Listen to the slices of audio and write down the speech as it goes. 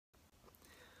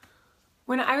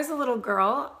When I was a little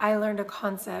girl, I learned a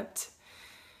concept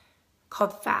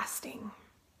called fasting.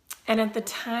 And at the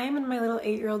time in my little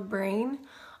 8-year-old brain,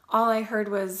 all I heard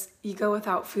was you go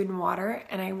without food and water,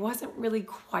 and I wasn't really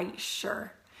quite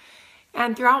sure.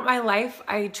 And throughout my life,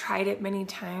 I tried it many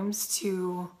times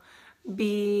to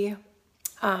be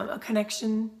a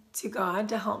connection to God,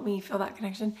 to help me feel that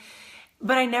connection.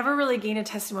 But I never really gained a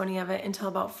testimony of it until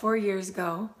about 4 years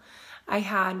ago. I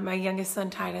had my youngest son,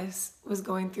 Titus, was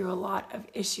going through a lot of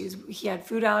issues. He had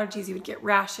food allergies, he would get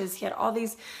rashes, he had all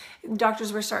these,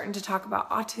 doctors were starting to talk about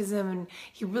autism, and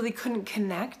he really couldn't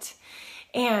connect.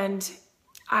 And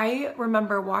I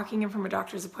remember walking in from a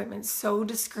doctor's appointment so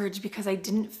discouraged because I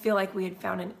didn't feel like we had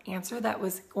found an answer that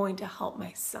was going to help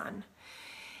my son.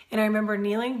 And I remember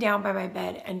kneeling down by my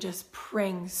bed and just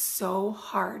praying so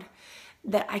hard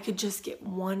that I could just get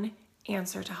one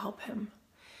answer to help him.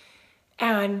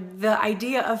 And the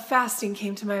idea of fasting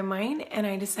came to my mind, and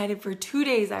I decided for 2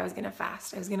 days I was going to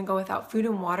fast. I was going to go without food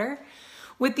and water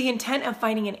with the intent of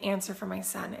finding an answer for my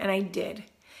son, and I did.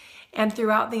 And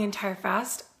throughout the entire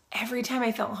fast, every time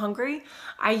I felt hungry,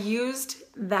 I used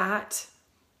that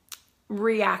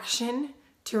reaction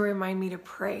to remind me to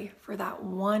pray for that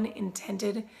one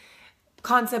intended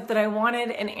concept that I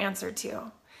wanted an answer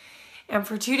to. And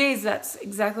for 2 days, that's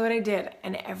exactly what I did.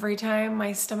 And every time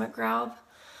my stomach growled,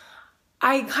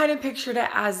 I kind of pictured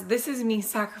it as, this is me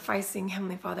sacrificing,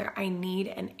 Heavenly Father, I need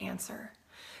an answer.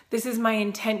 This is my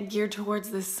intent geared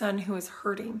towards this son who is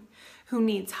hurting, who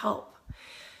needs help.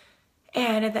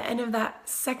 And at the end of that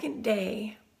second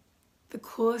day, the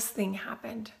coolest thing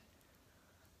happened.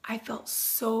 I felt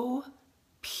so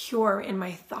pure in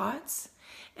my thoughts,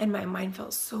 and my mind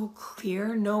felt so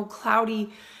clear. No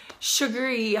cloudy,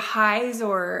 sugary highs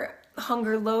or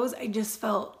hunger lows. I just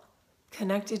felt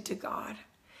connected to God.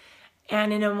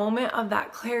 And in a moment of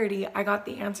that clarity, I got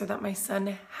the answer that my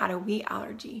son had a wheat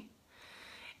allergy.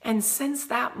 And since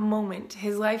that moment,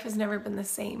 his life has never been the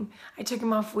same. I took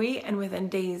him off wheat, and within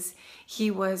days,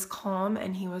 he was calm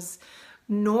and he was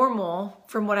normal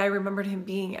from what I remembered him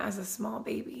being as a small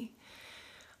baby.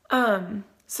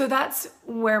 So that's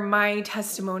where my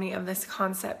testimony of this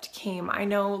concept came. I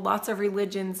know lots of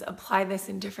religions apply this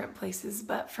in different places,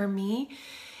 but for me,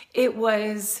 it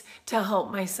was to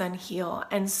help my son heal.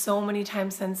 And so many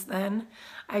times since then,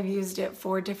 I've used it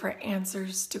for different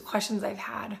answers to questions I've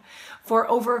had, for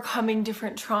overcoming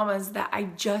different traumas that I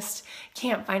just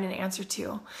can't find an answer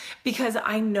to, because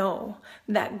I know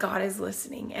that God is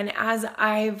listening. And as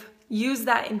I've used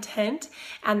that intent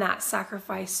and that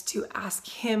sacrifice to ask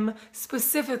Him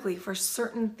specifically for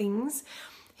certain things,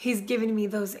 He's given me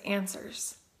those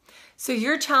answers. So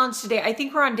your challenge today, I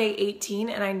think we're on day 18,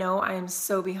 and I know I am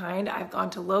so behind. I've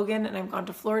gone to Logan and I've gone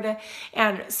to Florida,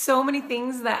 and so many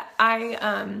things that I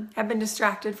have been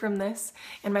distracted from this,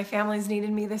 and my family's needed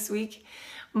me this week.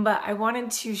 But I wanted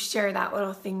to share that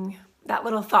little thing, that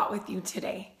little thought with you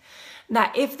today,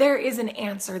 that if there is an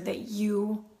answer that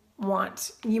you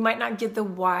want, you might not get the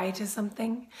why to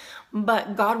something,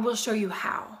 but God will show you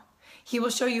how. He will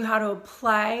show you how to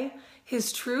apply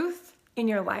His truth in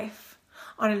your life,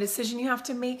 on a decision you have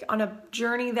to make, on a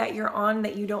journey that you're on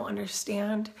that you don't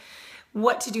understand,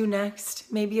 what to do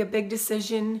next, maybe a big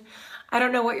decision. I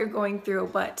don't know what you're going through,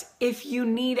 but if you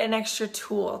need an extra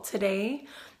tool today,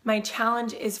 my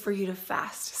challenge is for you to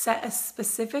fast. Set a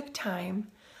specific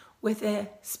time with a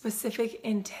specific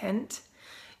intent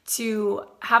to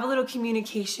have a little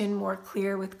communication more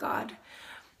clear with God.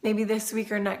 Maybe this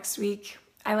week or next week.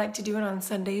 I like to do it on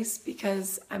Sundays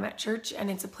because I'm at church, and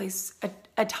it's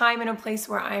a time and a place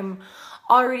where I'm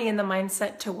already in the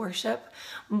mindset to worship.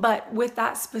 But with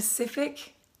that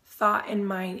specific thought in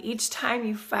mind, each time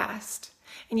you fast,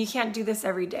 and you can't do this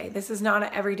every day. This is not an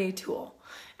everyday tool.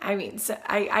 I mean, so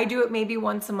I do it maybe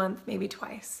once a month, maybe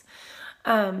twice.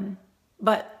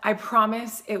 But I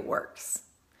promise it works.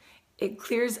 It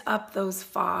clears up those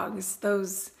fogs,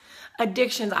 those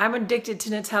addictions. I'm addicted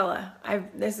to Nutella.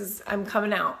 I'm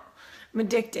coming out. I'm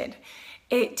addicted.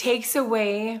 It takes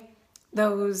away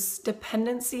those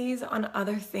dependencies on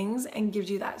other things and gives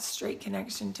you that straight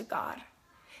connection to God.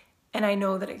 And I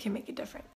know that it can make a difference.